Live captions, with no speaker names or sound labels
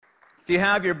If you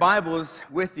have your Bibles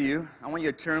with you, I want you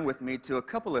to turn with me to a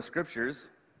couple of scriptures.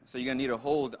 So you're going to need a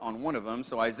hold on one of them.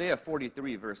 So Isaiah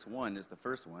 43, verse 1 is the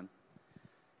first one.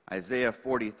 Isaiah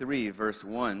 43, verse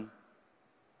 1.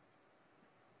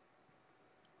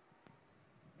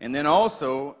 And then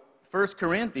also 1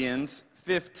 Corinthians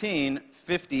 15,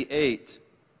 58.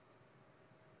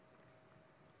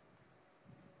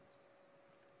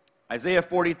 Isaiah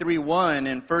 43, 1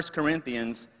 and 1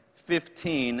 Corinthians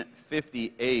 15,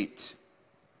 58.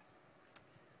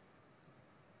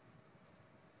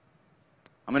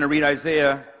 I'm going to read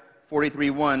Isaiah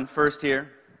 43, 1 first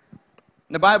here.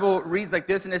 The Bible reads like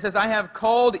this, and it says, I have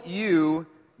called you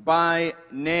by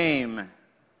name.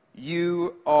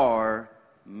 You are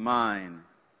mine.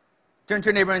 Turn to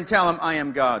your neighbor and tell him, I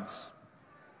am God's.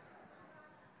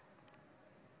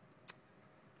 It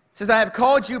says, I have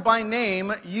called you by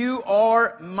name. You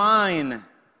are mine.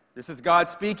 This is God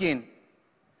speaking.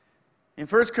 In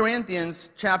 1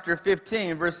 Corinthians chapter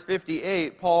 15, verse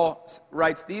 58, Paul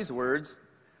writes these words,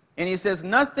 and he says,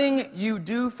 nothing you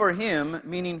do for him,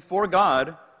 meaning for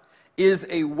God, is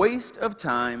a waste of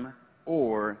time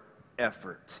or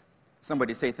effort.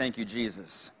 Somebody say, thank you,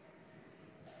 Jesus.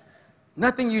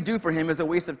 Nothing you do for him is a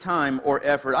waste of time or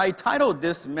effort. I titled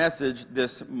this message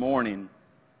this morning,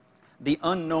 The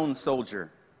Unknown Soldier,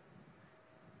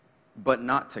 but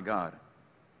not to God.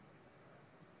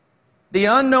 The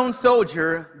unknown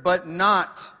soldier, but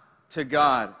not to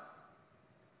God.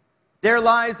 There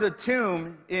lies a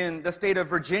tomb in the state of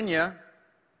Virginia,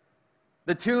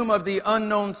 the tomb of the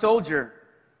unknown soldier.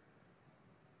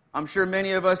 I'm sure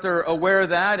many of us are aware of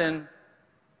that, and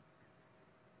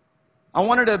I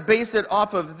wanted to base it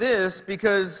off of this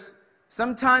because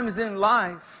sometimes in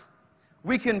life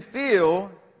we can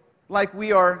feel like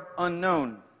we are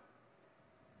unknown.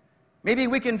 Maybe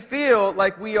we can feel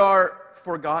like we are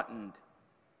forgotten.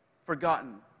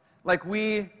 Like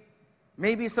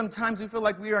maybe sometimes we feel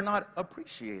like we are not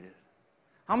appreciated.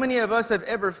 How many of us have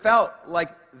ever felt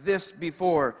like this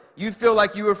before? You feel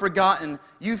like you were forgotten.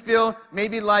 You feel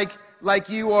maybe like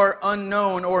you are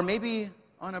unknown or maybe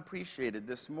unappreciated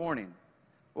this morning.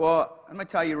 Well, I'm going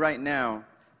to tell you right now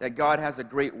that God has a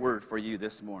great word for you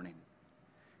this morning.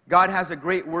 God has a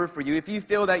great word for you. If you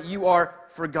feel that you are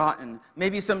forgotten,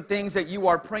 maybe some things that you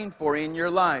are praying for in your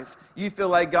life, you feel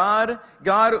like, God,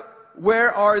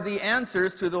 where are the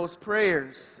answers to those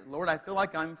prayers? Lord, I feel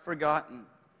like I'm forgotten.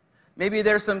 Maybe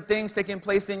there's some things taking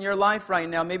place in your life right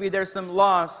now. Maybe there's some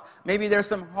loss. Maybe there's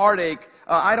some heartache.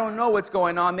 I don't know what's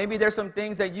going on. Maybe there's some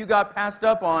things that you got passed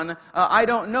up on. I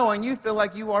don't know, and you feel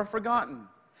like you are forgotten.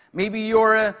 Maybe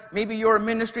you're a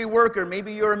ministry worker.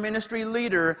 Maybe you're a ministry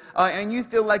leader, and you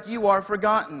feel like you are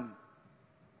forgotten.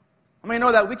 I mean, I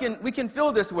know that we can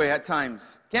feel this way at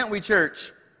times, can't we,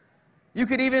 church? You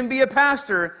could even be a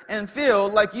pastor and feel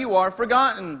like you are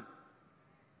forgotten.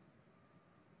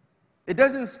 It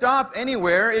doesn't stop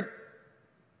anywhere.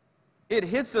 It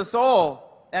hits us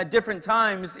all at different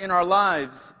times in our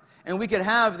lives, and we could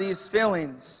have these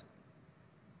feelings.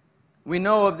 We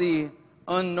know of the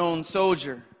unknown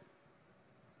soldier.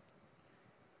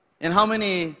 And how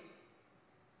many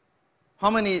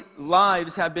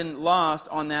lives have been lost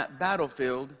on that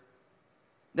battlefield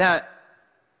that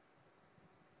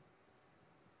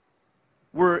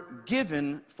were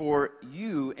given for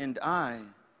you and I,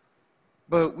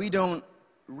 but we don't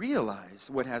realize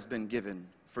what has been given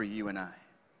for you and I.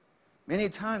 Many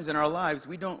times in our lives,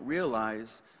 we don't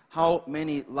realize how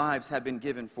many lives have been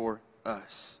given for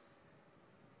us.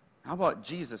 How about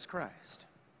Jesus Christ?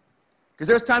 Because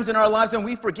there's times in our lives when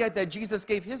we forget that Jesus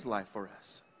gave his life for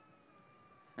us.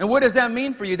 And what does that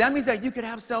mean for you? That means that you could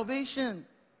have salvation.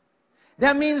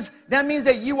 That means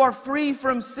that you are free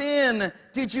from sin.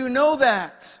 Did you know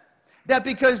that? That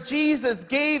because Jesus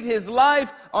gave his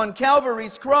life on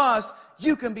Calvary's cross,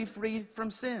 you can be freed from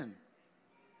sin.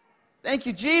 Thank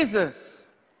you,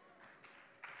 Jesus.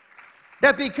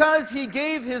 That because he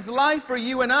gave his life for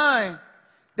you and I,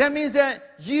 that means that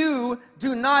you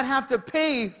do not have to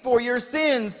pay for your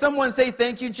sins. Someone say,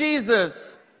 thank you,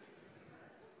 Jesus.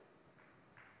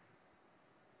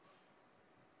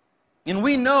 And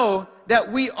we know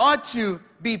that we ought to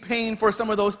be paying for some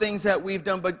of those things that we've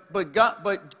done. But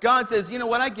God says, you know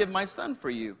what? I give my son for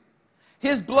you.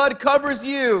 His blood covers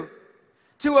you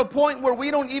to a point where we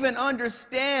don't even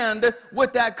understand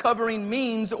what that covering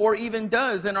means or even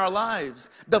does in our lives.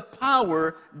 The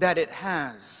power that it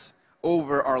has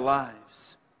over our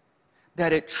lives.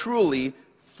 That it truly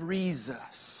frees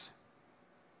us.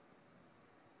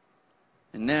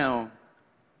 And now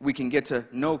we can get to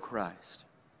know Christ.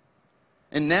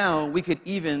 And now we could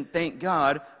even, thank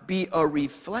God, be a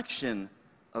reflection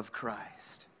of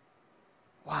Christ.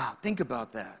 Wow, think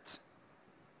about that.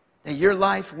 That your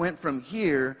life went from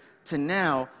here to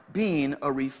now being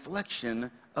a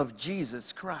reflection of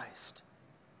Jesus Christ.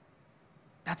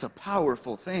 That's a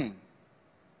powerful thing.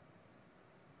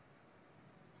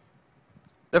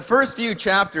 The first few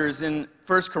chapters in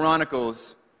 1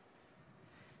 Chronicles,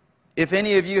 if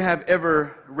any of you have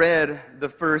ever read the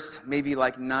first maybe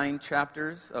like 9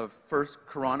 chapters of 1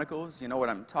 Chronicles, you know what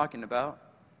I'm talking about.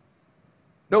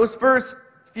 Those first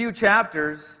few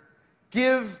chapters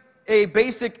give a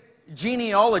basic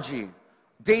genealogy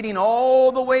dating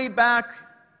all the way back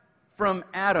from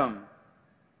Adam,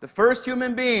 the first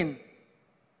human being.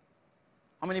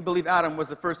 How many believe Adam was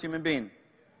the first human being?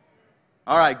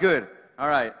 All right, good. All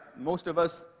right, most of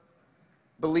us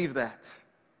believe that.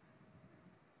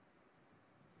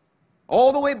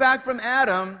 All the way back from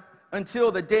Adam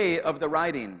until the day of the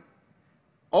writing.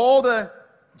 All the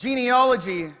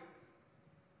genealogy.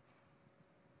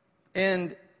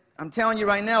 And I'm telling you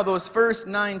right now, those first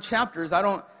 9 chapters, I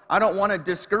don't want to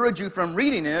discourage you from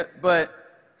reading it, but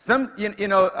some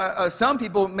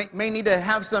people may need to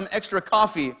have some extra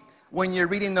coffee when you're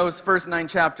reading those first 9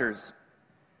 chapters.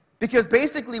 Because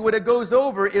basically what it goes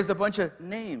over is a bunch of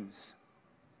names.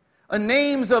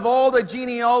 Names of all the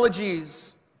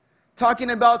genealogies.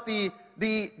 Talking about the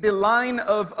line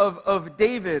of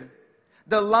David.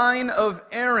 The line of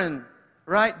Aaron,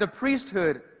 right? The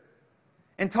priesthood.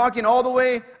 And talking all the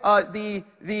way,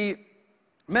 the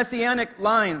messianic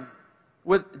line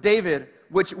with David,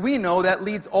 which we know that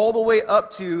leads all the way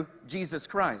up to Jesus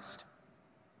Christ.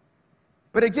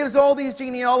 But it gives all these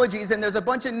genealogies, and there's a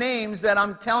bunch of names that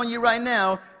I'm telling you right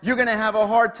now, you're going to have a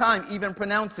hard time even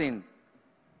pronouncing.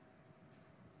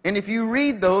 And if you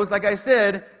read those, like I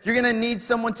said, you're going to need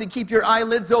someone to keep your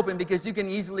eyelids open because you can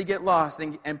easily get lost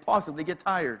and possibly get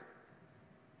tired.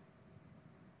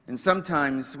 And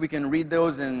sometimes we can read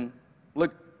those and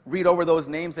read over those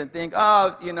names and think,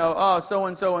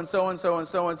 so-and-so and so-and-so and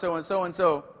so-and-so and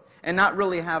so-and-so, and not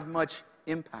really have much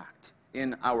impact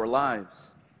in our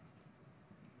lives.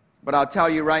 But I'll tell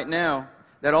you right now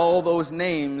that all those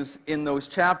names in those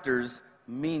chapters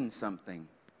mean something.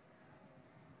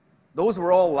 Those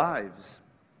were all lives,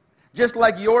 just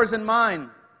like yours and mine.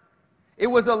 It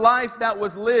was a life that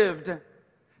was lived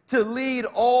to lead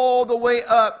all the way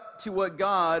up to what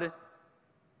God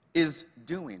is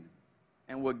doing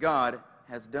and what God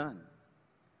has done.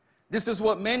 This is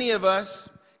what many of us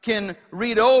can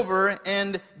read over,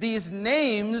 and these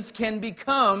names can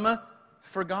become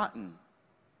forgotten.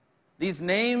 These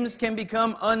names can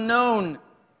become unknown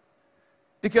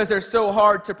because they're so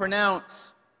hard to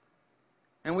pronounce.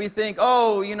 And we think,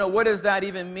 what does that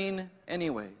even mean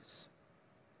anyways?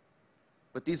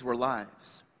 But these were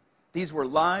lives. These were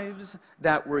lives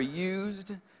that were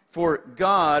used for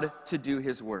God to do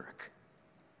His work.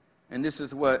 And this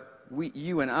is what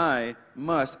you and I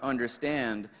must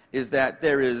understand, is that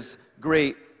there is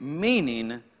great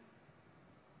meaning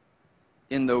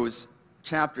in those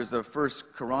chapters of 1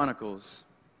 Chronicles.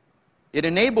 It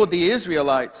enabled the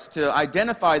Israelites to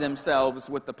identify themselves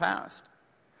with the past.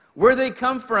 Where they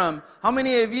come from. How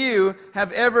many of you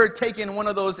have ever taken one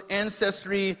of those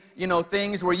ancestry,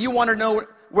 things where you want to know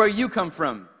where you come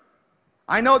from?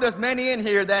 I know there's many in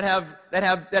here that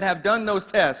have done those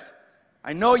tests.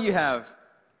 I know you have.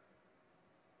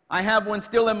 I have one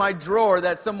still in my drawer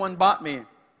that someone bought me.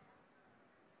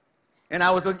 And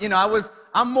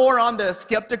I'm more on the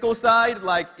skeptical side.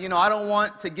 I don't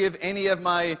want to give any of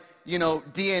my,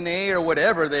 DNA or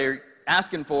whatever they're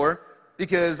asking for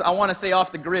because I want to stay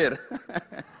off the grid.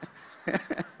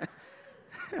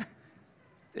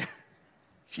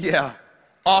 Yeah,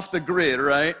 off the grid,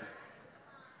 right?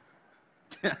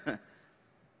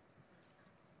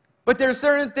 But there's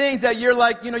certain things that you're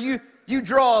like, you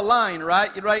draw a line, right?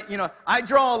 I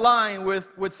draw a line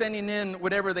with sending in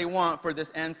whatever they want for this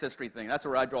ancestry thing. That's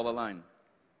where I draw the line.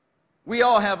 We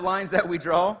all have lines that we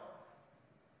draw.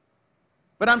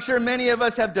 But I'm sure many of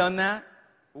us have done that.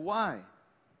 Why?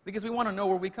 Because we want to know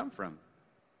where we come from,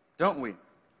 don't we?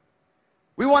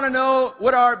 We want to know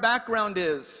what our background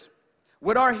is,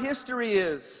 what our history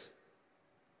is,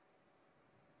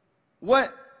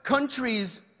 what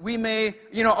countries we may,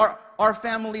 our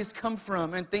families come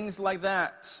from, and things like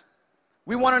that.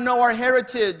 We want to know our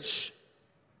heritage.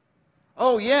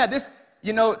 Oh yeah, this,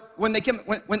 when they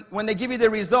give you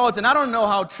the results, and I don't know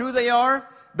how true they are,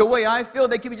 the way I feel,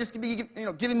 they could just be,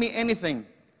 giving me anything.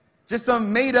 Just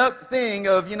some made-up thing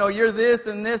of, you're this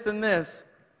and this and this.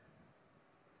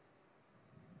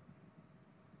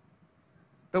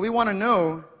 But we want to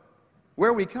know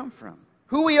where we come from,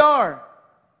 who we are,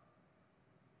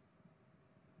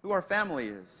 who our family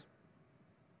is.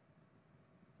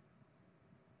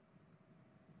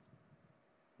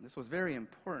 This was very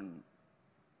important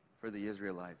for the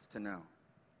Israelites to know.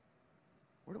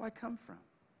 Where do I come from?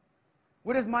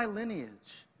 What is my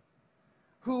lineage?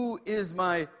 Who is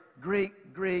my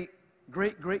great, great,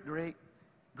 great, great, great,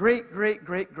 great, great,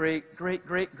 great, great, great,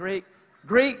 great, great,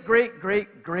 great, great,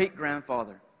 great, great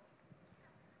grandfather?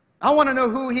 I want to know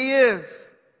who he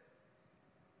is.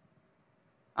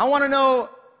 I want to know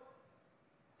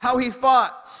how he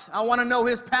fought. I want to know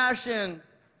his passion.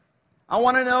 I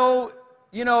want to know,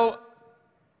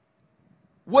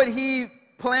 what he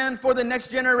planned for the next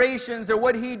generations, or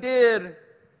what he did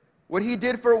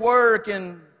for work,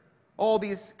 and all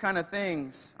these kind of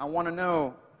things. I want to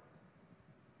know.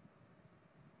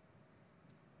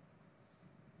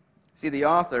 See, the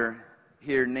author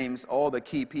here names all the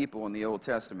key people in the Old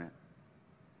Testament.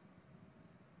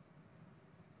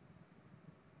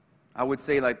 I would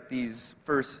say like these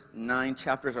first 9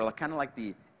 chapters are kind of like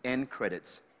the end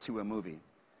credits to a movie.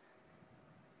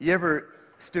 You ever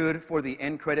stood for the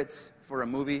end credits for a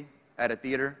movie at a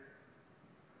theater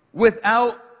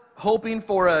without hoping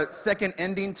for a second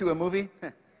ending to a movie?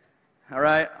 All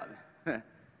right?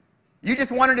 You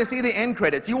just wanted to see the end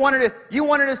credits. You wanted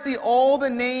to see all the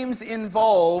names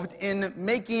involved in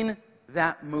making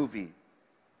that movie.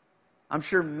 I'm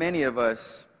sure many of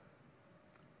us,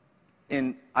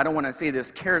 and I don't want to say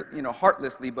this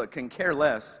heartlessly, but can care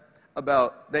less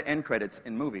about the end credits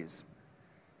in movies.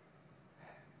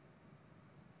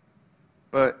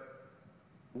 But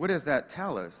what does that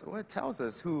tell us? Well, it tells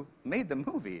us who made the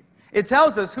movie. It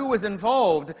tells us who was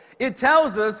involved. It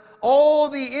tells us all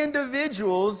the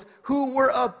individuals who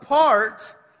were a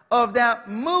part of that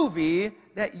movie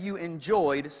that you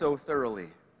enjoyed so thoroughly.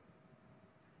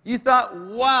 You thought,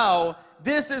 wow,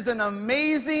 this is an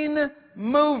amazing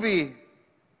movie.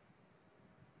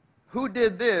 Who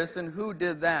did this and who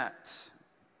did that?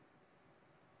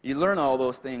 You learn all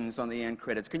those things on the end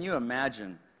credits. Can you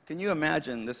imagine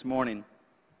this morning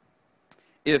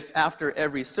if after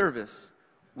every service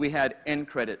we had end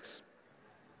credits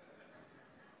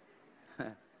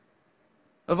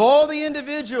of all the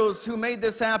individuals who made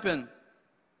this happen?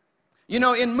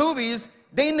 In movies,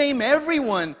 they name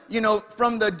everyone,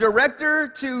 from the director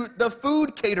to the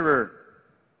food caterer,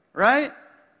 right?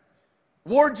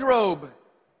 Wardrobe,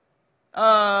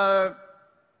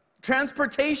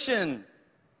 transportation,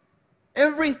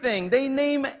 everything. They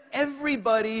name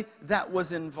everybody that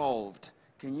was involved.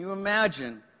 Can you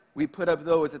imagine? We put up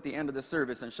those at the end of the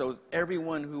service and shows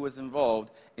everyone who was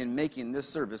involved in making this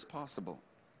service possible.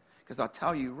 Because I'll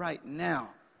tell you right now,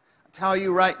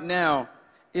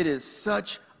 it is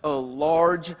such a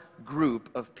large group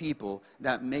of people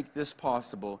that make this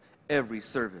possible every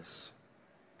service.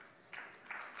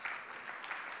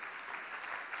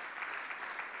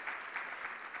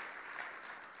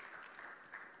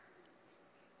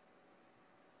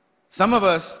 Some of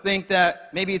us think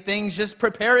that maybe things just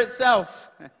prepare itself.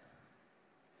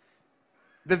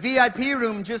 The VIP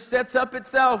room just sets up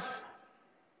itself.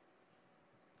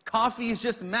 Coffee is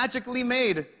just magically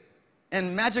made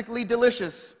and magically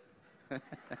delicious.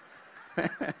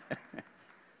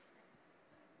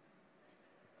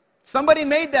 Somebody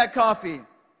made that coffee.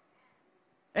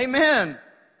 Amen.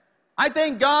 I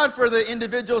thank God for the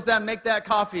individuals that make that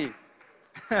coffee.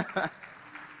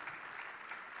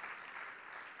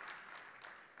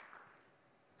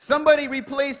 Somebody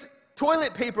replaced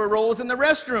toilet paper rolls in the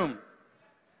restroom.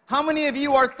 How many of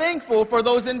you are thankful for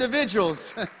those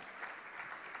individuals?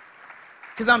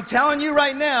 Because I'm telling you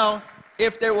right now,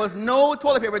 if there was no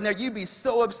toilet paper in there, you'd be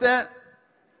so upset.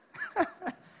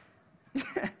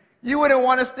 You wouldn't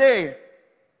want to stay.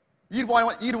 You'd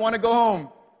want to go home.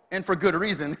 And for good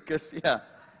reason, because, I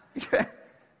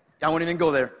won't even go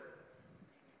there.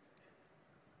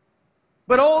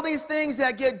 But all these things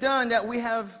that get done that we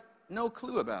have no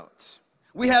clue about.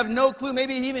 We have no clue,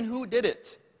 maybe even who did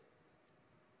it.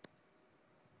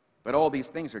 But all these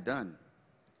things are done.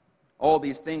 All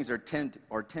these things are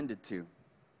tended to.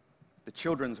 The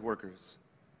children's workers,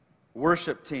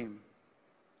 worship team,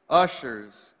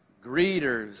 ushers,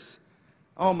 greeters.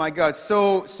 Oh my God,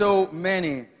 so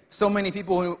many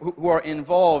people who are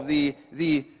involved.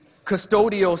 The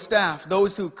custodial staff,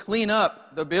 those who clean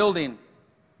up the building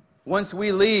once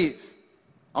we leave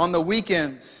on the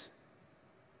weekends.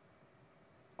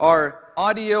 Our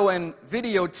audio and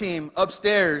video team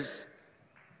upstairs.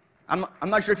 I'm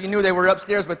not sure if you knew they were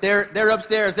upstairs, but they're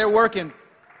upstairs. They're working.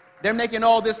 They're making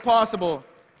all this possible.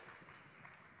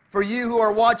 For you who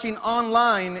are watching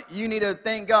online, you need to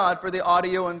thank God for the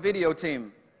audio and video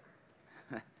team.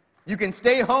 You can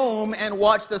stay home and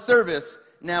watch the service.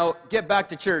 Now, get back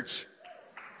to church.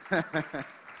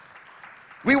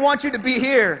 We want you to be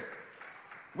here.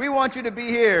 We want you to be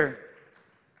here.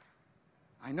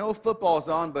 I know football's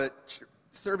on, but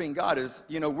serving God is,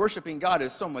 worshiping God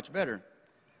is so much better.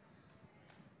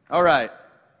 All right.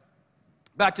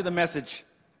 Back to the message.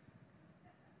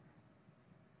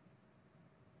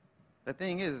 The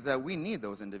thing is that we need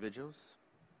those individuals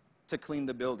to clean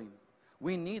the building.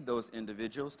 We need those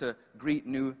individuals to greet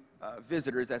new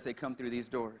visitors as they come through these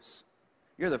doors.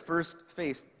 You're the first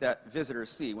face that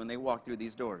visitors see when they walk through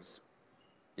these doors,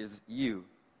 is you,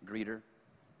 greeter.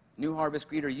 New Harvest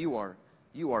greeter, you are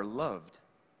loved.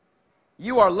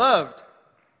 You are loved.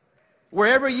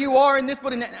 Wherever you are in this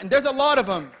building, and there's a lot of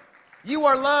them, you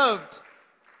are loved.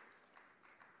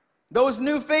 Those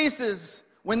new faces,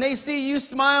 when they see you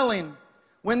smiling,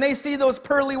 when they see those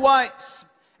pearly whites,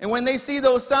 and when they see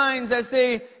those signs that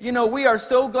say, we are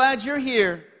so glad you're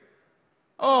here.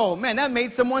 Oh, man, that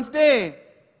made someone's day.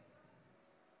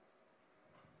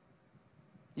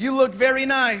 You look very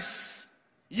nice.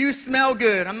 You smell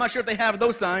good. I'm not sure if they have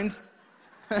those signs.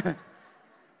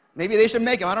 Maybe they should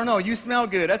make them. I don't know. You smell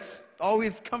good. That's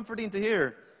always comforting to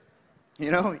hear.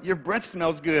 Your breath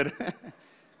smells good.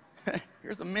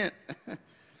 Here's a mint.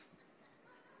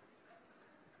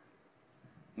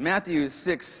 Matthew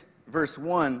 6, verse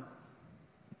 1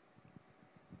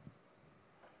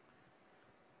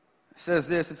 says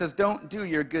this. It says, "Don't do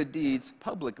your good deeds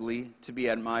publicly to be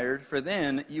admired, for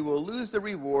then you will lose the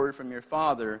reward from your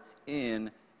Father in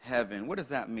heaven." What does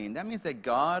that mean? That means that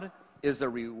God is a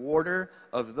rewarder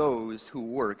of those who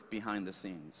work behind the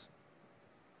scenes.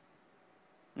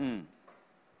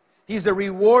 He's a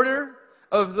rewarder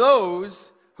of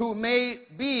those who may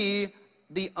be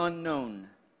the unknown.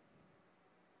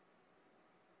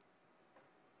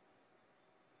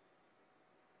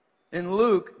 In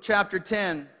Luke chapter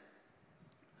 10,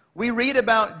 we read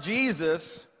about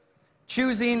Jesus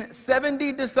choosing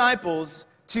 70 disciples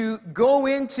to go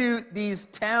into these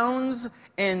towns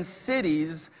and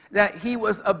cities that he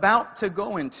was about to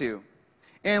go into.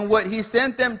 And what he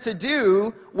sent them to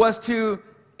do was to,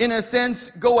 in a sense,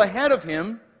 go ahead of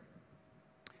him,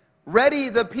 ready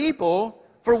the people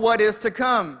for what is to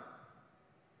come.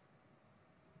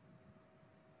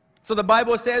 So the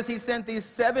Bible says he sent these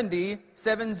 70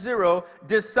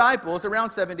 disciples, around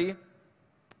 70,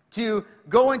 to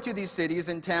go into these cities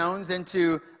and towns and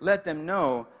to let them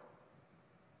know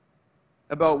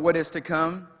about what is to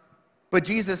come. But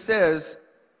Jesus says,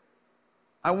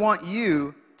 I want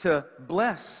you to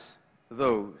bless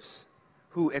those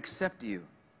who accept you.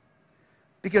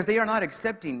 Because they are not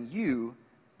accepting you,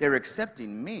 they're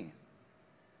accepting me.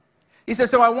 He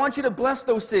says, so I want you to bless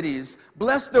those cities,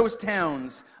 bless those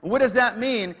towns. What does that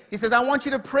mean? He says, I want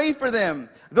you to pray for them.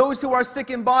 Those who are sick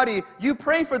in body, you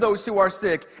pray for those who are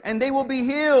sick, and they will be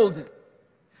healed.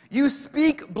 You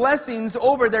speak blessings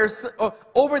over their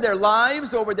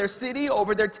lives, over their city,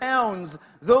 over their towns.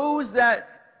 Those that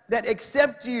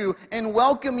accept you and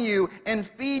welcome you and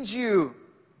feed you,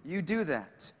 you do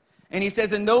that. And he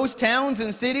says, in those towns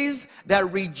and cities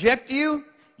that reject you,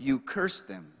 you curse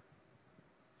them.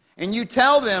 And you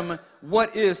tell them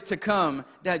what is to come,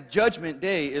 that judgment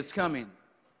day is coming.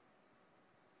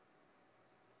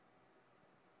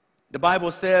 The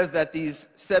Bible says that these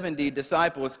 70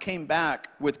 disciples came back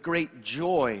with great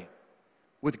joy,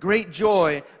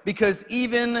 because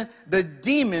even the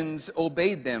demons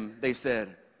obeyed them, they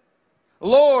said.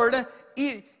 Lord,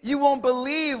 you won't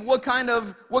believe what kind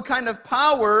of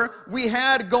power we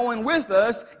had going with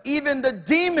us. Even the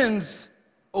demons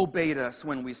obeyed us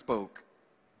when we spoke,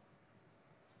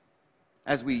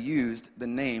 as we used the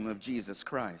name of Jesus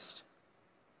Christ.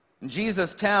 And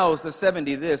Jesus tells the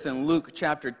 70 this in Luke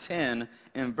chapter 10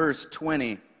 and verse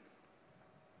 20.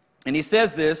 And he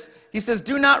says this, he says,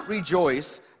 do not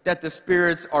rejoice that the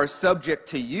spirits are subject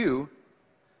to you,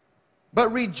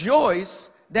 but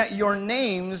rejoice that your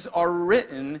names are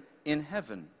written in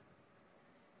heaven.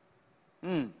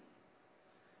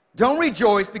 Don't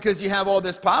rejoice because you have all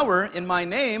this power in my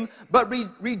name, but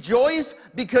rejoice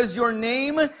because your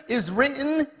name is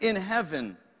written in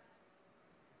heaven.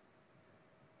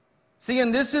 See,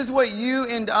 and this is what you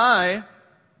and I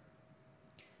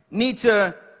need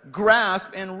to grasp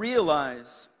and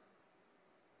realize.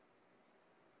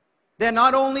 That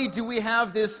not only do we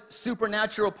have this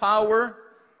supernatural power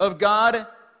of God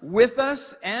with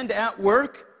us and at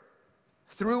work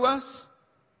through us,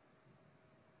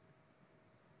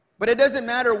 but it doesn't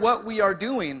matter what we are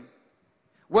doing,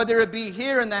 whether it be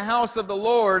here in the house of the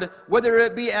Lord, whether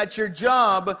it be at your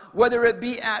job, whether it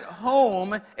be at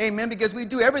home, amen, because we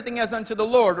do everything as unto the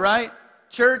Lord, right?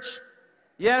 Church?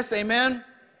 Yes, amen?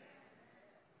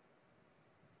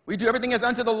 We do everything as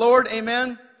unto the Lord,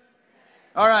 amen?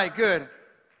 All right, good.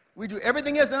 We do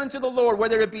everything as unto the Lord,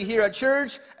 whether it be here at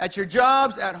church, at your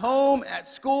jobs, at home, at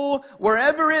school,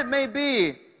 wherever it may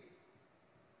be.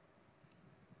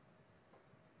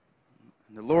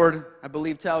 And the Lord, I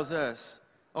believe, tells us,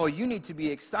 oh, you need to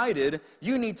be excited.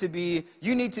 You need to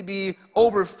be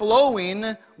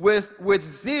overflowing with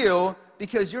zeal,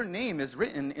 because your name is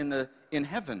written in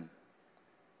heaven.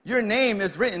 Your name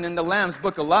is written in the Lamb's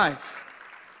Book of Life.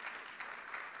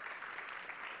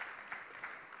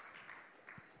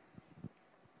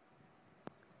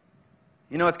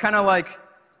 You know, it's kind of like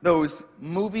those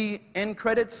movie end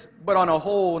credits, but on a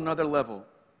whole another level.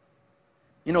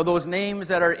 You know, those names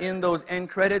that are in those end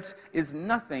credits is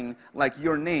nothing like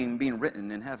your name being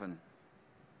written in heaven.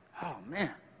 Oh,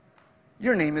 man.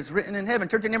 Your name is written in heaven.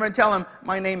 Turn to your neighbor and tell him,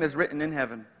 my name is written in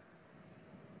heaven.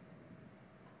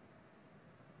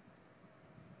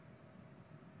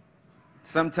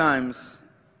 Sometimes,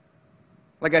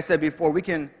 like I said before, we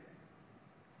can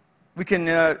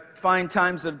find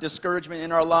times of discouragement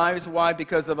in our lives. Why?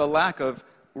 Because of a lack of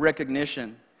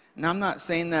recognition. Now, I'm not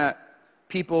saying that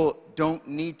people don't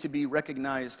need to be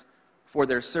recognized for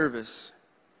their service,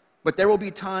 but there will be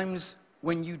times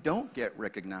when you don't get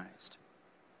recognized.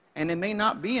 And it may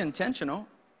not be intentional,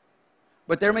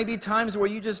 but there may be times where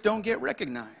you just don't get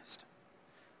recognized.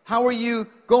 How are you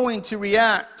going to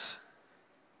react?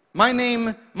 My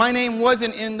name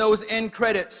wasn't in those end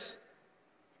credits.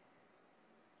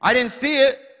 I didn't see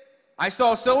it. I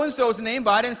saw so-and-so's name,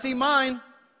 but I didn't see mine.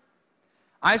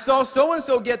 I saw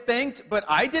so-and-so get thanked, but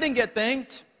I didn't get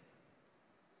thanked.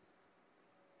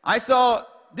 I saw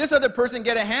this other person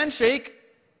get a handshake.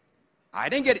 I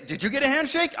didn't get it. Did you get a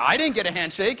handshake? I didn't get a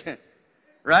handshake.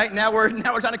 Right? Now we're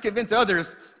trying to convince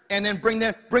others and then bring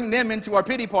them into our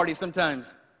pity party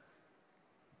sometimes.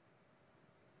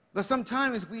 But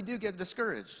sometimes we do get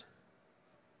discouraged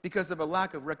because of a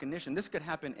lack of recognition. This could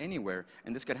happen anywhere,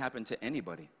 and this could happen to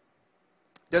anybody.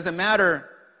 Doesn't matter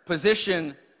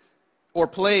position or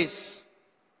place.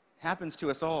 It happens to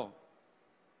us all.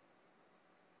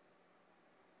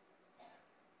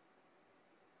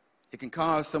 It can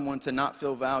cause someone to not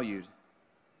feel valued.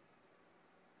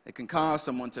 It can cause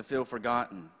someone to feel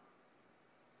forgotten.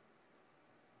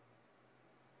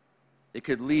 It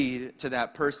could lead to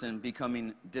that person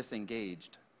becoming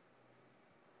disengaged.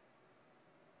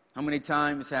 How many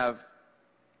times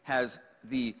has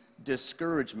the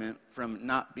discouragement from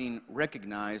not being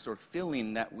recognized or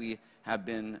feeling that we have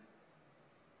been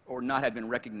or not have been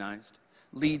recognized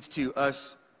leads to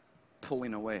us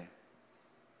pulling away?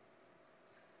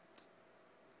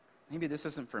 Maybe this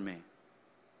isn't for me.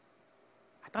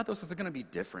 I thought this was going to be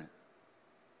different.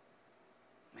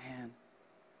 Man,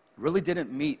 it really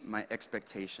didn't meet my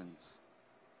expectations.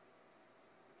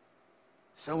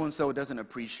 So-and-so doesn't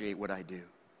appreciate what I do.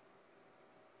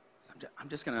 So I'm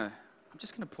just going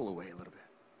to pull away a little bit.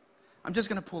 I'm just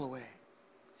going to pull away.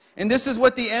 And this is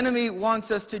what the enemy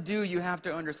wants us to do. You have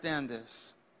to understand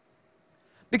this.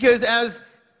 Because as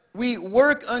we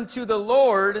work unto the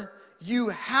Lord, you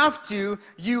have to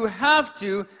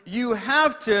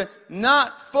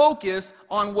not focus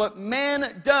on what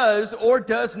man does or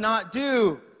does not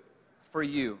do for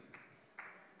you.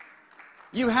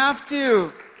 You have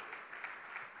to.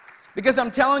 Because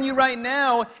I'm telling you right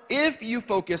now, if you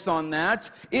focus on that,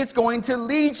 it's going to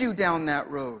lead you down that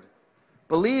road.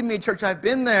 Believe me, church, I've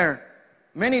been there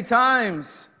many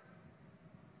times.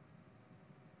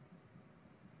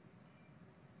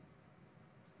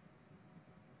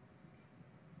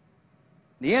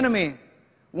 The enemy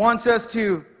wants us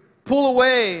to pull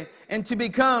away and to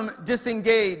become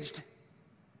disengaged.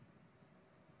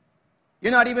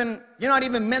 You're not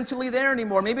even mentally there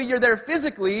anymore. Maybe you're there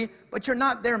physically, but you're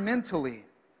not there mentally.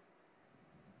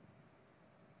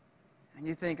 And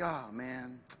you think, oh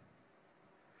man,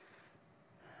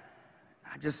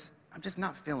 I'm just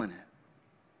not feeling it.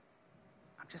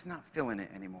 I'm just not feeling it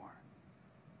anymore.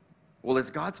 Well,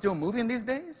 is God still moving these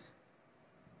days?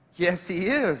 Yes, He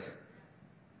is.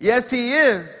 Yes, He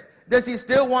is. Does He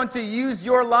still want to use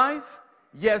your life?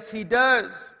 Yes, He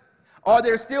does. Are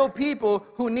there still people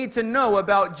who need to know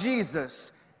about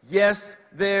Jesus? Yes,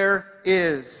 there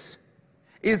is.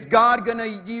 Is God going to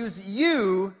use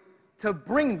you to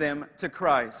bring them to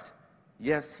Christ?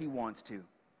 Yes, He wants to.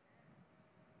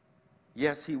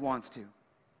 Yes, He wants to.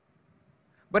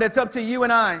 But it's up to you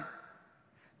and I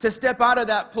to step out of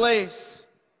that place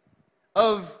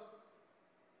of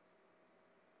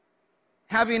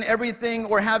having everything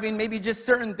or having maybe just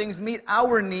certain things meet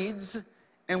our needs,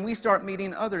 and we start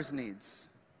meeting others' needs.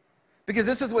 Because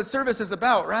this is what service is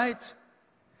about, right?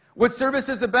 What service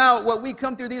is about, what we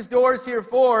come through these doors here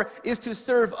for, is to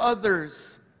serve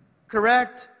others.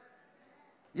 Correct?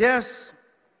 Yes.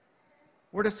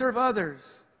 We're to serve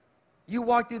others. You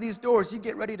walk through these doors, you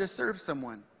get ready to serve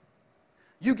someone.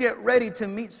 You get ready to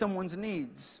meet someone's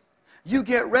needs. You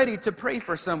get ready to pray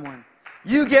for someone.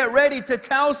 You get ready to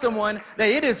tell someone that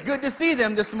it is good to see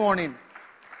them this morning.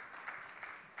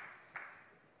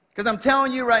 Because I'm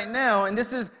telling you right now, and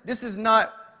this is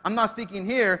not, I'm not speaking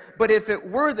here, but if it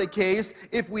were the case,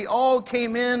 if we all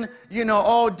came in,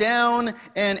 all down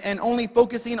and only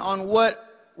focusing on what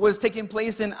was taking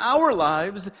place in our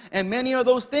lives, and many of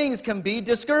those things can be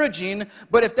discouraging,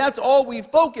 but if that's all we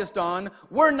focused on,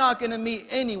 we're not going to meet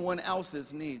anyone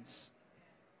else's needs.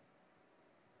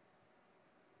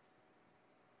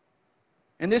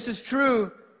 And this is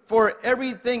true for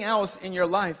everything else in your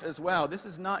life as well. This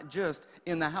is not just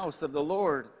in the house of the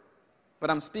Lord,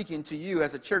 but I'm speaking to you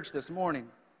as a church this morning.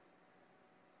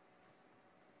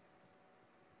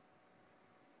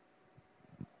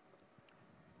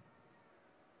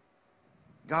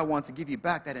 God wants to give you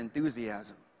back that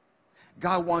enthusiasm.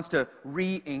 God wants to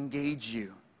re-engage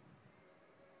you.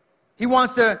 He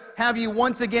wants to have you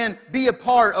once again be a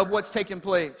part of what's taking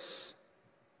place.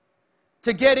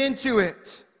 To get into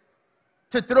it.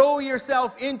 To throw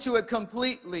yourself into it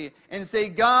completely and say,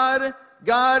 God,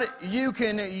 you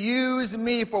can use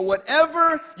me for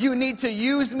whatever you need to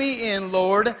use me in,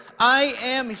 Lord. I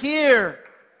am here.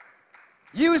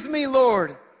 Use me,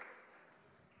 Lord.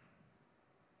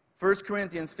 1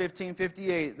 Corinthians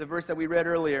 15:58, the verse that we read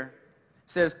earlier,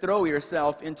 says, throw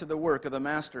yourself into the work of the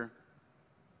master,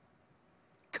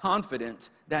 confident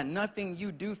that nothing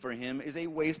you do for him is a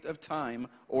waste of time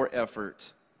or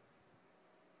effort.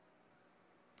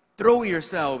 Throw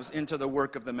yourselves into the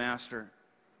work of the master.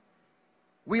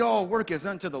 We all work as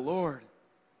unto the Lord.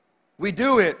 We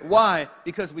do it. Why?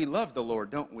 Because we love the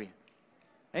Lord, don't we?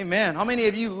 Amen. How many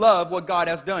of you love what God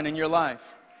has done in your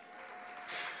life?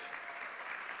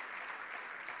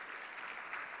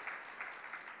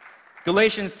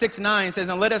 Galatians 6:9 says,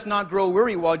 and let us not grow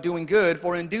weary while doing good,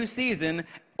 for in due season,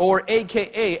 or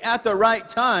AKA, at the right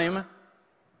time,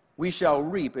 we shall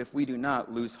reap if we do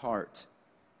not lose heart.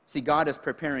 See, God is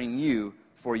preparing you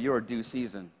for your due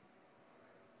season.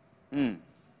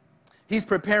 He's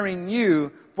preparing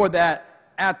you for that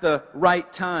at the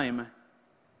right time.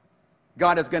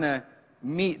 God is going to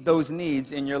meet those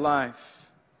needs in your life.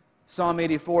 Psalm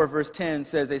 84 verse 10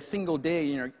 says, a single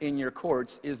day in your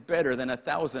courts is better than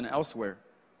 1,000 elsewhere.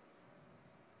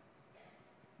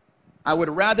 I would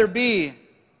rather be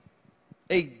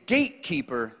a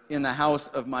gatekeeper in the house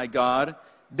of my God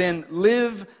than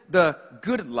live the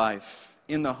good life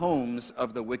in the homes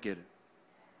of the wicked.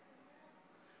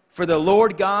 For the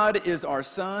Lord God is our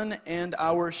sun and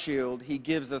our shield. He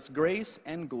gives us grace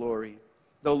and glory.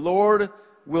 The Lord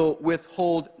will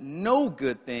withhold no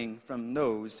good thing from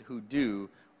those who do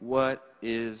what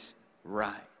is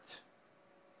right.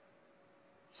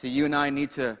 See, you and I need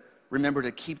to remember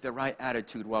to keep the right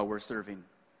attitude while we're serving.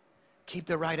 Keep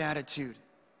the right attitude.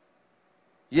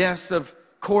 Yes, of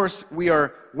course, we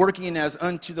are working as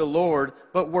unto the Lord,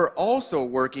 but we're also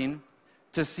working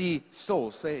to see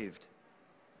souls saved.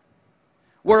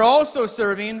 We're also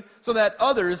serving so that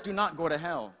others do not go to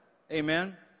hell.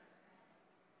 Amen.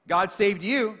 God saved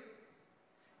you.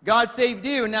 God saved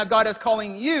you. Now God is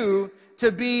calling you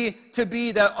to be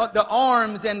the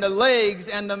arms and the legs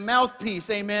and the mouthpiece,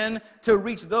 amen, to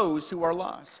reach those who are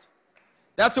lost.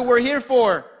 That's what we're here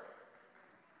for.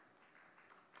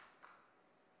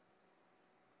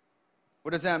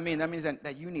 What does that mean? That means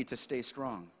that you need to stay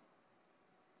strong.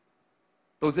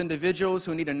 Those individuals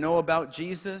who need to know about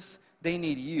Jesus, they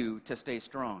need you to stay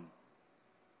strong.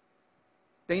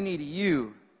 They need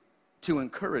you to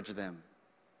encourage them.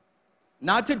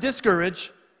 Not to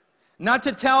discourage, not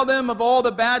to tell them of all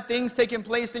the bad things taking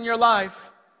place in your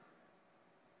life,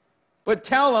 but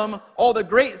tell them all the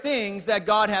great things that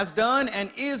God has done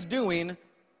and is doing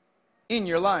in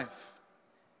your life,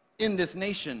 in this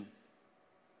nation,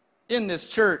 in this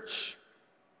church.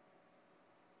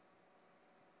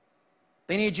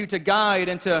 They need you to guide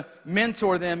and to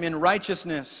mentor them in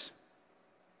righteousness.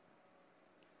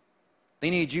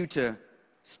 They need you to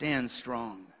stand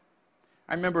strong.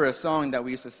 I remember a song that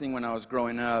we used to sing when I was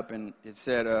growing up, and it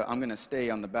said, I'm going to stay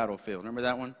on the battlefield. Remember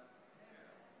that one?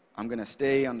 I'm going to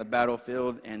stay on the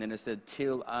battlefield, and then it said,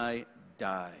 till I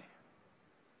die.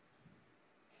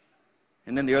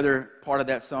 And then the other part of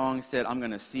that song said, I'm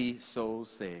going to see souls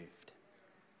saved.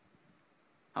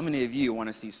 How many of you want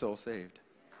to see souls saved?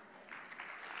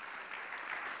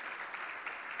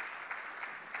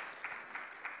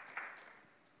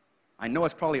 I know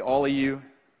it's probably all of you.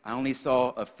 I only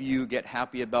saw a few get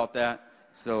happy about that.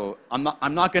 So I'm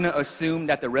not going to assume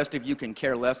that the rest of you can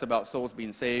care less about souls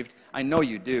being saved. I know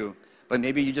you do. But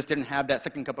maybe you just didn't have that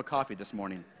second cup of coffee this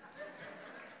morning.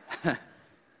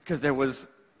 Because there was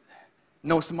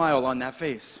no smile on that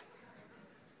face.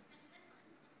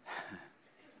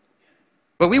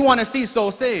 But we want to see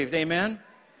souls saved, amen?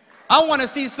 I want to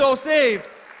see souls saved.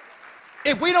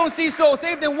 If we don't see souls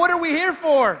saved, then what are we here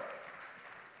for?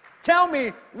 Tell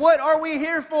me, what are we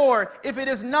here for if it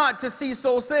is not to see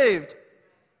souls saved?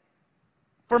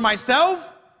 For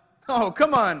myself? Oh,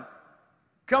 come on.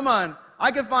 Come on. I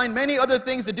could find many other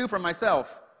things to do for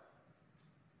myself.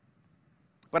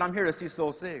 But I'm here to see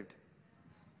souls saved.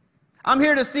 I'm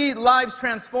here to see lives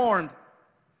transformed.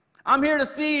 I'm here to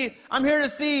see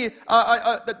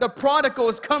the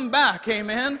prodigals come back,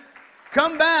 amen?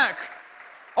 Come back.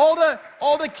 All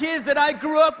the kids that I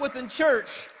grew up with in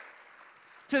church,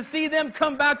 to see them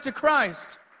come back to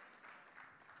Christ.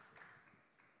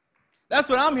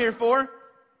 That's what I'm here for.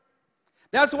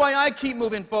 That's why I keep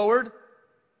moving forward.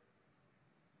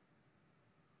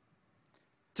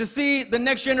 To see the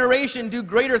next generation do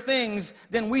greater things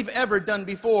than we've ever done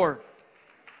before.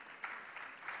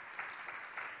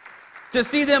 To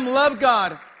see them love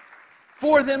God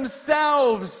for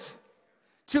themselves.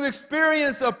 To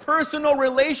experience a personal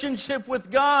relationship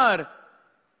with God.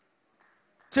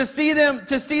 To see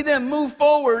them move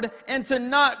forward and to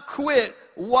not quit.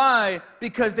 Why?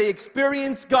 Because they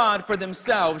experienced God for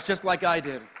themselves just like I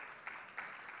did.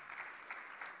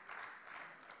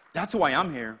 That's why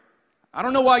I'm here. I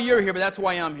don't know why you're here, but that's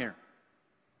why I'm here.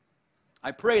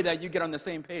 I pray that you get on the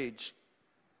same page.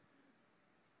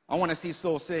 I want to see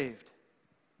souls saved.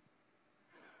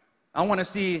 I want to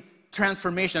see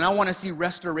transformation. I want to see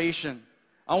restoration.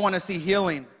 I want to see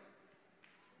healing.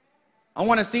 I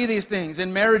want to see these things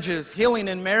in marriages, healing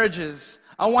in marriages.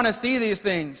 I want to see these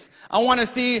things. I want to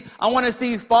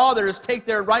see fathers take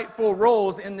their rightful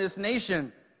roles in this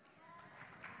nation.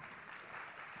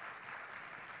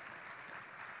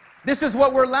 This is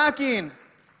what we're lacking.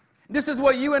 This is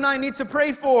what you and I need to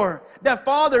pray for. That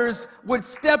fathers would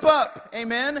step up,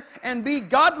 amen, and be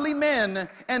godly men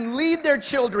and lead their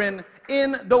children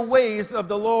in the ways of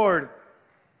the Lord.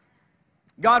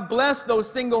 God bless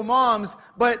those single moms,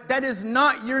 but that is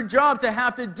not your job to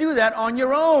have to do that on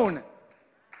your own.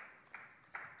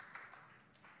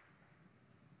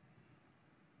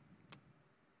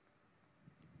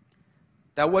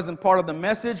 That wasn't part of the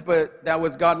message, but that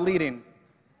was God leading.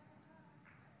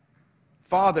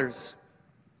 Fathers,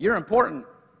 you're important.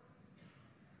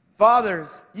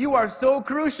 Fathers, you are so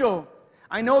crucial.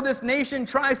 I know this nation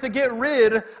tries to get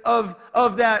rid of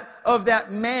that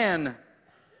man.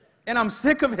 And I'm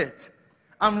sick of it.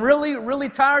 I'm really, really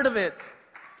tired of it.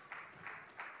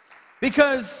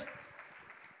 Because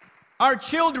our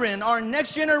children, our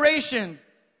next generation,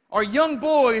 our young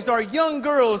boys, our young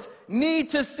girls need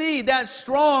to see that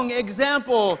strong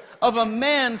example of a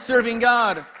man serving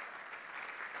God.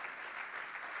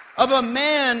 Of a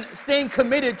man staying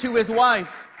committed to his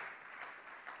wife.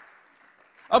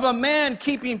 Of a man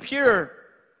keeping pure.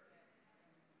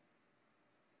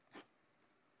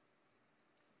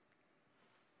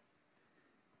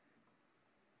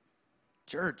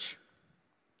 Church.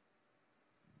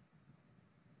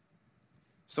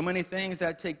 So many things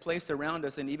that take place around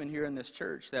us and even here in this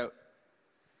church that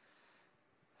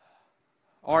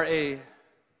are a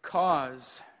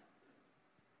cause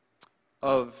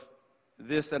of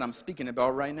this that I'm speaking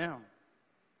about right now.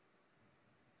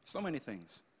 So many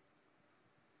things.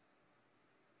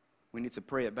 We need to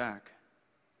pray it back.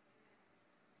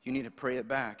 You need to pray it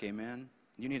back, amen?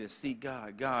 You need to seek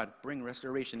God. God, bring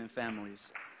restoration in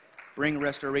families. Bring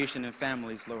restoration in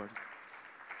families, Lord.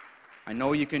 I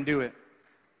know you can do it.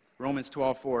 Romans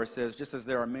 12:4 says, just as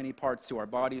there are many parts to our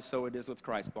body, so it is with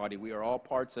Christ's body. We are all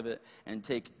parts of it, and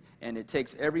it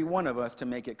takes every one of us to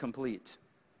make it complete.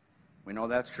 We know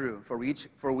that's true. For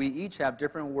we each have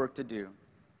different work to do.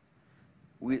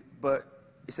 But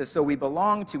it says, so we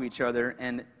belong to each other,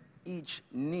 and each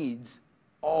needs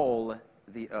all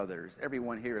the others.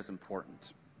 Everyone here is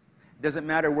important. Doesn't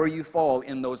matter where you fall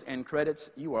in those end credits,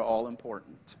 you are all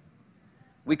important.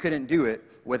 We couldn't do it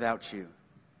without you.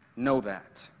 Know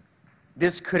that.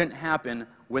 This couldn't happen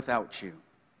without you.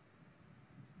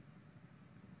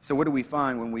 So what do we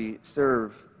find when we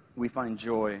serve? We find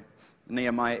joy.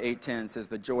 Nehemiah 8:10 says,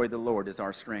 the joy of the Lord is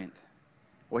our strength.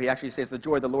 Well, he actually says the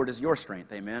joy of the Lord is your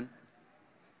strength. Amen.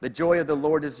 The joy of the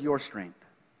Lord is your strength.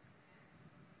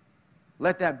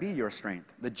 Let that be your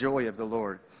strength, the joy of the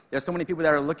Lord. There's so many people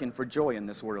that are looking for joy in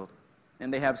this world.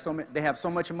 And they have so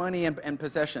much money and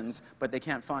possessions, but they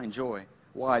can't find joy.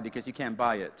 Why? Because you can't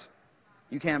buy it.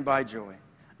 You can't buy joy.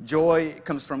 Joy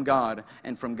comes from God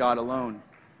and from God alone.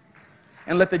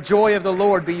 And let the joy of the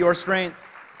Lord be your strength.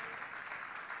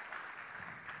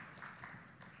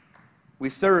 We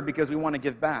serve because we want to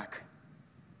give back.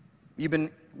 You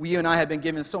and I have been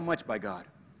given so much by God.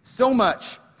 So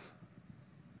much.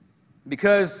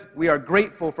 Because we are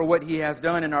grateful for what He has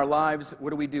done in our lives,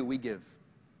 what do? We give.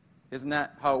 Isn't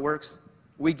that how it works?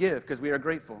 We give because we are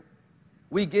grateful.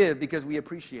 We give because we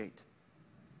appreciate.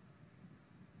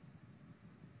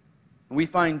 We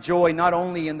find joy not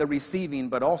only in the receiving,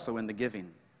 but also in the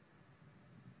giving.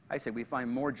 I say we find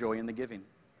more joy in the giving.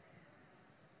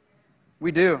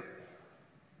 We do.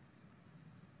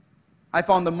 I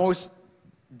found the most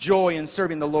joy in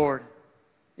serving the Lord,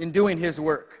 in doing His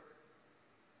work.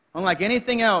 Unlike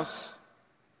anything else.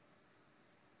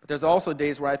 But there's also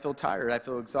days where I feel tired, I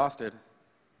feel exhausted.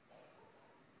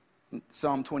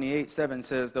 Psalm 28:7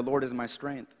 says, "The Lord is my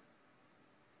strength."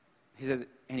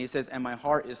 He says, "And my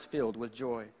heart is filled with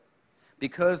joy."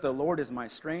 Because the Lord is my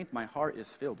strength, my heart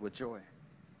is filled with joy.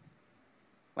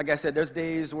 Like I said, there's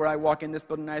days where I walk in this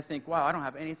building and I think, wow, I don't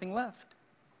have anything left.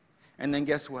 And then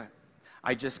guess what?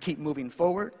 I just keep moving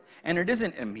forward, and it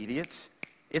isn't immediate.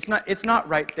 It's not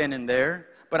right then and there,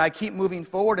 but I keep moving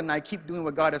forward and I keep doing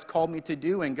what God has called me to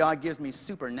do, and God gives me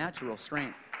supernatural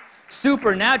strength.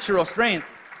 Supernatural strength.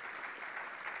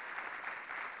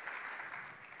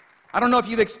 I don't know if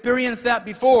you've experienced that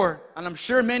before, and I'm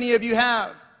sure many of you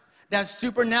have. That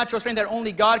supernatural strength that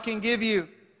only God can give you.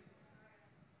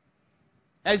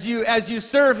 As you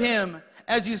serve Him,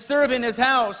 as you serve in His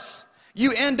house,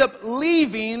 you end up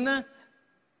leaving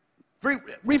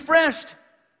refreshed.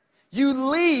 You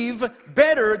leave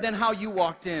better than how you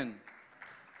walked in.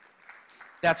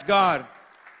 That's God.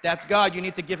 That's God. You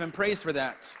need to give Him praise for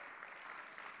that.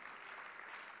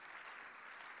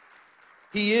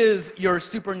 He is your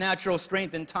supernatural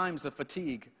strength in times of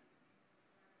fatigue.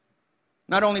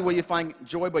 Not only will you find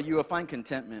joy, but you will find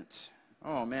contentment.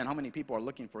 Oh man, how many people are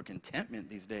looking for contentment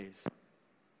these days?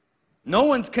 No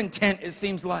one's content, it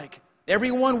seems like.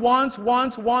 Everyone wants.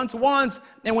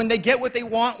 And when they get what they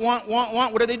want,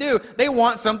 what do? They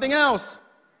want something else.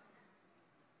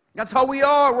 That's how we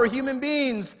are. We're human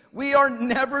beings. We are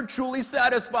never truly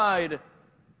satisfied.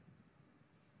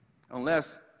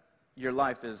 Unless your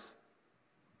life is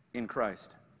in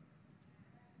Christ.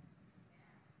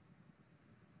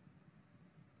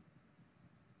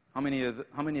 How many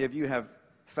of you have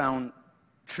found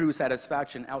true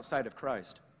satisfaction outside of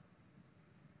Christ?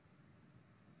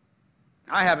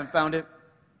 I haven't found it.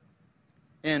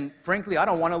 And frankly, I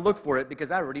don't want to look for it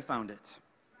because I already found it.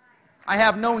 I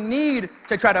have no need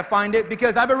to try to find it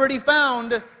because I've already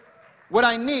found what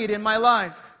I need in my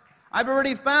life. I've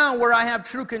already found where I have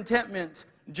true contentment.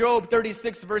 Job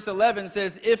 36 verse 11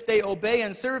 says, "If they obey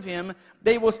and serve Him,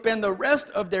 they will spend the rest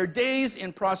of their days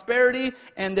in prosperity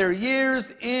and their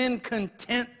years in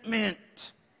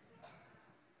contentment."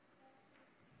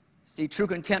 See, true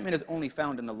contentment is only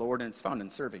found in the Lord, and it's found in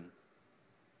serving.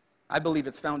 I believe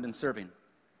it's found in serving.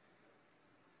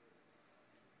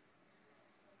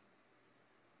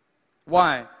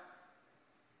 Why?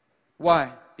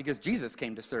 Why? Because Jesus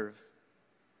came to serve.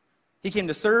 He came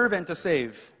to serve and to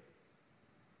save.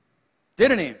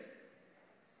 Didn't He?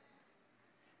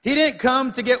 He didn't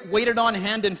come to get waited on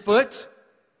hand and foot.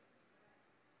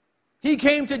 He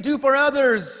came to do for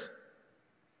others.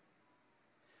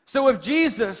 So if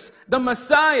Jesus, the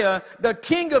Messiah, the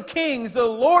King of Kings, the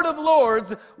Lord of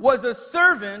Lords, was a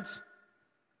servant,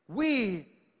 we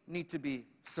need to be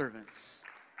servants.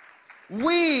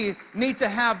 We need to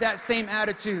have that same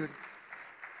attitude.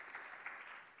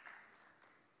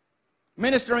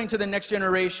 Ministering to the next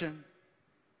generation.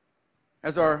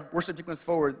 As our worship team comes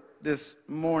forward this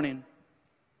morning,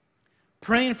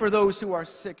 praying for those who are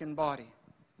sick in body.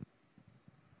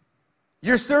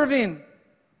 You're serving.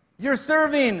 You're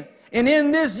serving. And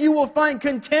in this you will find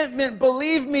contentment.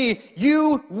 Believe me,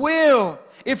 you will.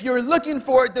 If you're looking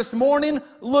for it this morning,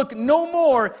 look no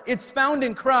more. It's found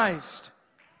in Christ.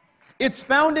 It's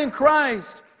found in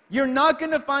Christ. You're not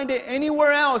going to find it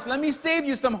anywhere else. Let me save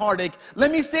you some heartache. Let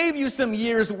me save you some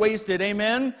years wasted.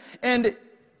 Amen? And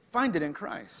find it in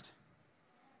Christ.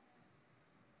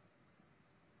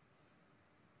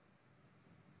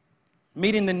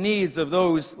 Meeting the needs of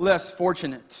those less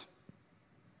fortunate.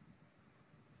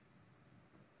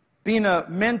 Being a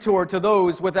mentor to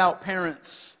those without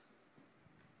parents.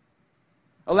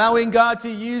 Allowing God to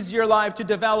use your life to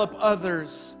develop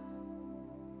others.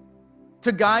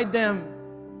 To guide them.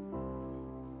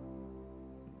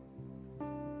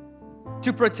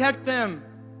 To protect them.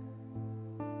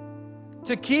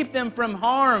 To keep them from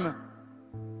harm.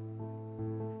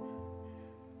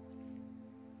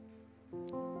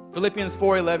 Philippians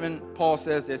 4:11, Paul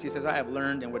says this. He says, "I have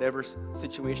learned in whatever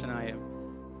situation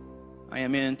I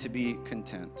am in to be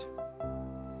content.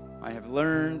 I have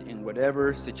learned in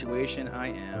whatever situation I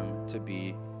am to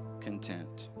be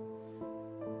content.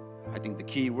 I think the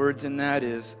key words in that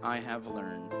is, I have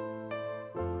learned.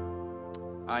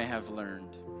 I have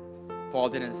learned. Paul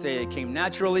didn't say it came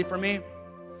naturally for me.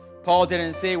 Paul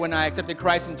didn't say when I accepted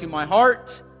Christ into my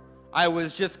heart, I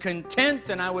was just content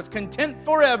and I was content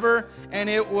forever and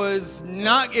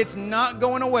it's not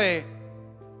going away.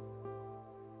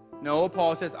 No,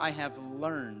 Paul says, I have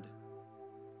learned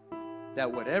that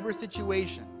whatever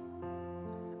situation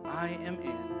I am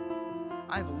in,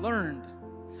 I've learned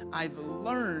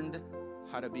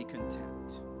how to be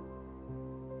content.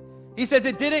 He says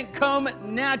it didn't come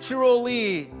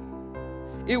naturally.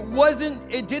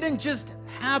 It didn't just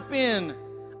happen.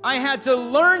 I had to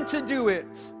learn to do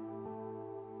it.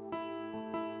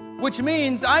 Which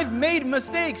means I've made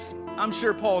mistakes, I'm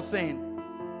sure Paul's saying.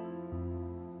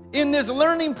 In this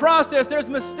learning process, there's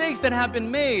mistakes that have been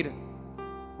made.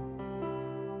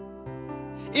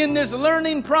 In this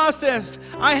learning process,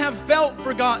 I have felt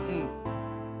forgotten.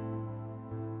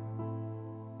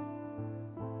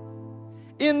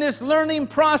 In this learning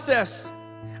process,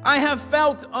 I have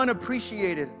felt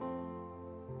unappreciated.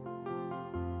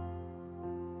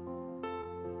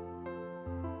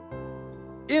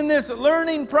 In this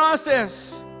learning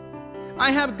process,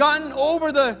 I have gotten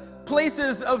over the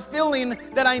places of feeling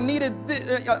that I needed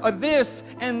this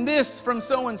and this from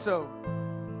so-and-so.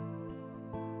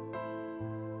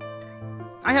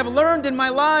 I have learned in my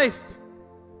life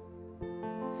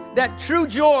that true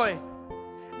joy,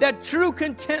 that true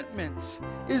contentment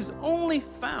is only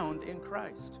found in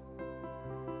Christ.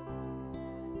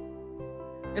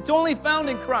 It's only found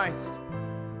in Christ.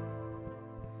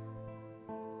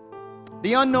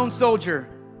 The unknown soldier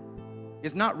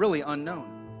is not really unknown.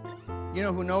 You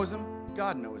know who knows him?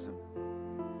 God knows him.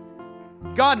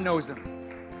 God knows him.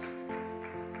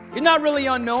 He's not really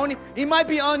unknown. He might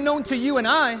be unknown to you and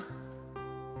I.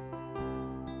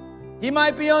 He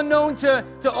might be unknown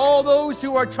to all those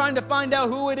who are trying to find out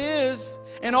who it is,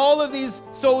 and all of these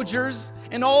soldiers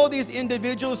and all of these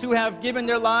individuals who have given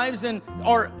their lives and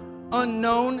are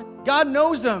unknown. God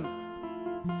knows them.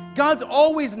 God's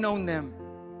always known them.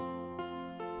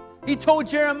 He told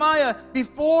Jeremiah,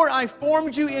 before I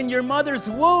formed you in your mother's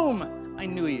womb, I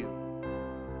knew you.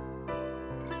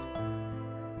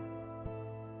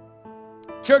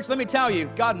 Church, let me tell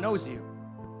you, God knows you.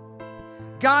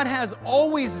 God has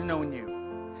always known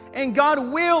you. And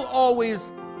God will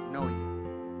always know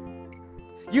you.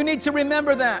 You need to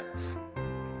remember that.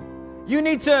 You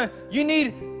need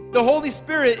the Holy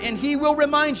Spirit, and He will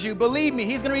remind you, believe me,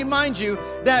 He's going to remind you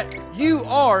that you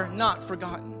are not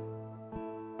forgotten.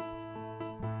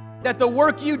 That the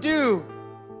work you do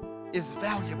is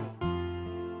valuable.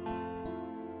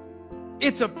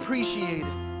 It's appreciated.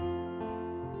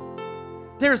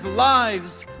 There's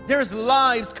lives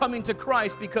coming to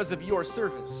Christ because of your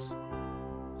service.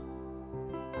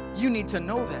 You need to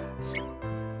know that.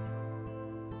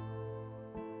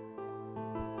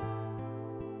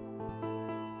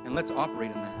 And let's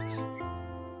operate in that.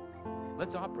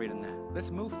 Let's operate in that.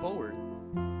 Let's move forward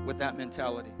with that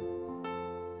mentality.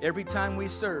 Every time we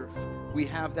serve, we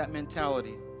have that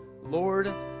mentality.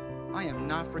 Lord, I am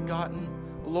not forgotten.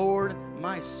 Lord,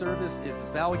 my service is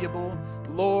valuable.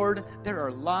 Lord, there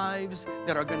are lives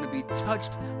that are going to be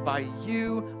touched by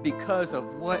you because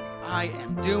of what I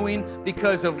am doing,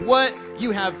 because of what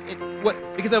you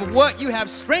have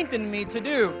strengthened me to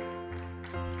do.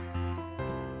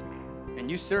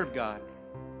 And you serve God.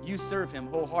 You serve Him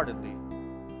wholeheartedly.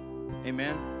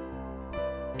 Amen.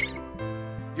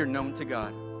 You're known to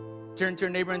God. Turn to your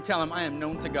neighbor and tell him, I am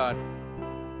known to God.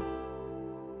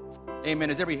 Amen.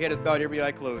 As every head is bowed, every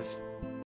eye closed.